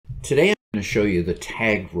Today I'm going to show you the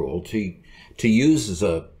tag rule to use as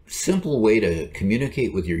a simple way to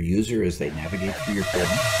communicate with your user as they navigate through your form.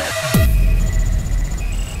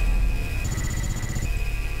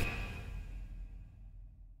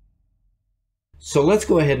 So let's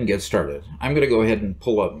go ahead and get started. I'm going to go ahead and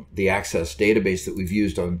pull up the Access database that we've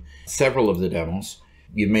used on several of the demos.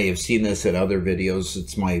 You may have seen this in other videos.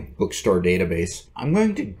 It's my bookstore database. I'm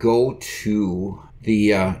going to go to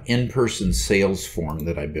the in-person sales form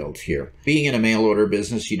that I built here. Being in a mail order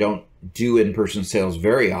business, you don't do in-person sales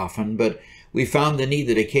very often, but we found the need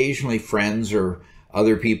that occasionally friends or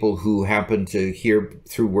other people who happen to hear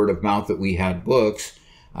through word of mouth that we had books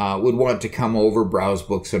would want to come over, browse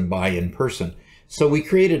books, and buy in person. So we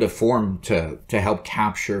created a form to help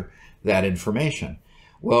capture that information.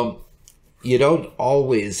 Well, you don't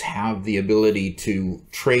always have the ability to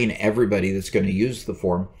train everybody that's going to use the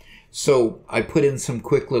form. So I put in some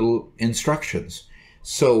quick little instructions.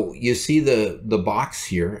 So you see the box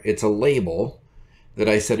here, it's a label that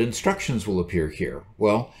I said instructions will appear here.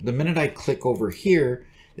 Well, the minute I click over here,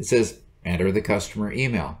 it says enter the customer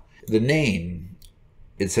email. The name,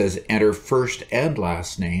 it says enter first and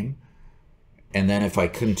last name. And then if I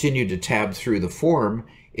continue to tab through the form,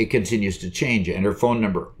 it continues to change. Enter phone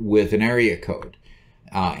number with an area code.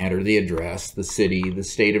 Enter the address, the city, the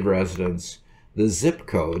state of residence, the zip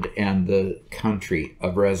code, and the country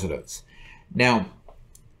of residence. Now,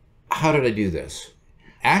 how did I do this?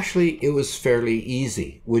 Actually, it was fairly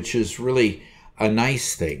easy, which is really a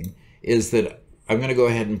nice thing, is that I'm going to go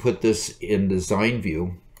ahead and put this in design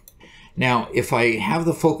view. Now, if I have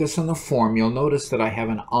the focus on the form, you'll notice that I have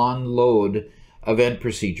an onload event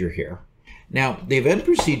procedure here. Now, the event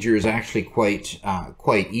procedure is actually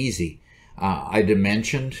quite easy. I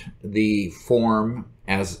dimensioned the form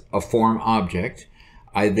as a form object.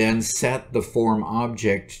 I then set the form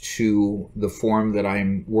object to the form that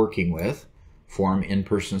I'm working with, form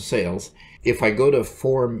in-person sales. If I go to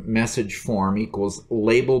form message form equals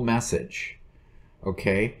label message,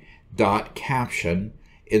 okay, dot caption,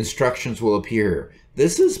 instructions will appear.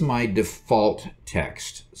 This is my default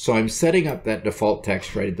text. So I'm setting up that default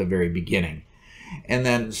text right at the very beginning. And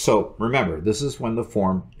then, so remember, this is when the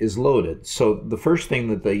form is loaded. So the first thing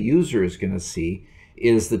that the user is going to see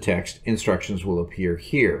is the text, instructions will appear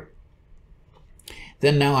here.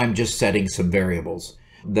 Then now I'm just setting some variables.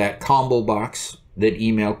 That combo box, that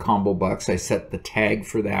email combo box, I set the tag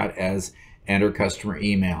for that as enter customer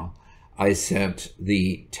email. I set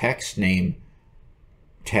the text name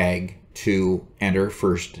tag to enter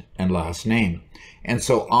first and last name. And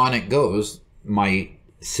so on it goes, my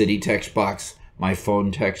city text box, my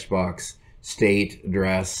phone text box, state,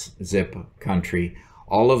 address, zip, country,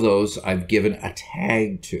 all of those I've given a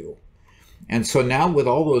tag to. And so now with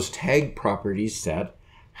all those tag properties set,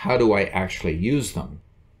 how do I actually use them?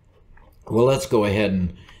 Well, let's go ahead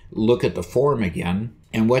and look at the form again.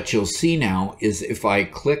 And what you'll see now is if I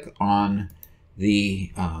click on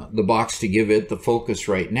the box to give it the focus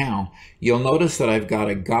right now, you'll notice that I've got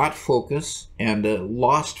a GotFocus and a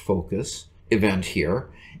LostFocus event here.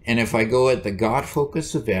 And if I go at the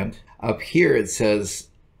GotFocus event, up here it says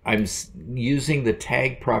I'm using the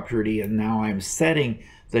tag property, and now I'm setting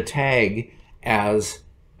the tag as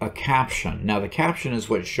a caption. Now the caption is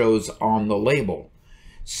what shows on the label.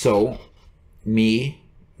 So me,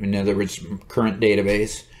 in other words, current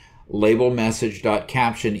database, label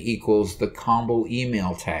message.caption equals the combo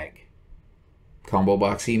email tag, combo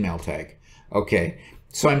box email tag. Okay,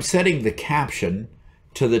 so I'm setting the caption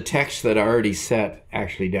to the text that I already set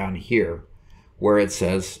actually down here where it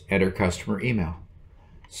says enter customer email.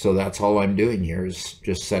 So that's all I'm doing here is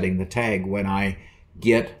just setting the tag when I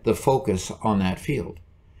get the focus on that field.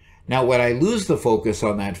 Now when I lose the focus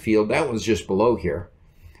on that field, that was just below here.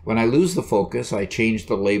 When I lose the focus, I change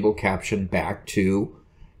the label caption back to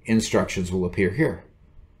instructions will appear here.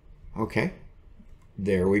 Okay,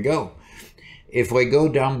 there we go. If I go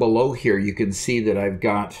down below here, you can see that I've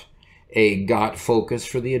got a GotFocus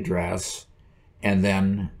for the address, and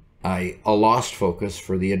then a LostFocus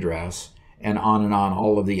for the address, and on.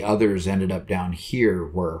 All of the others ended up down here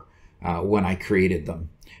where when I created them.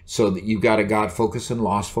 So that you've got a GotFocus and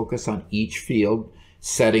LostFocus on each field,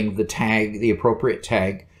 setting the tag, the appropriate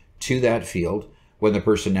tag to that field. When the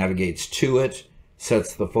person navigates to it,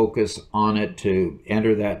 sets the focus on it to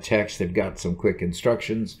enter that text. They've got some quick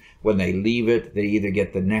instructions. When they leave it, they either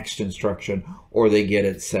get the next instruction or they get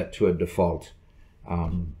it set to a default,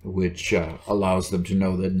 which allows them to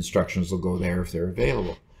know that instructions will go there if they're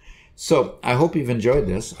available. So I hope you've enjoyed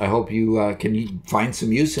this. I hope you can find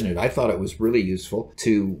some use in it. I thought it was really useful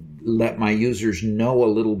to let my users know a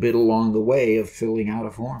little bit along the way of filling out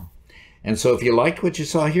a form. And so if you liked what you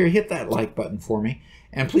saw here, hit that like button for me.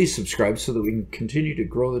 And please subscribe so that we can continue to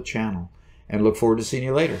grow the channel. And look forward to seeing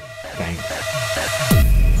you later. Thanks.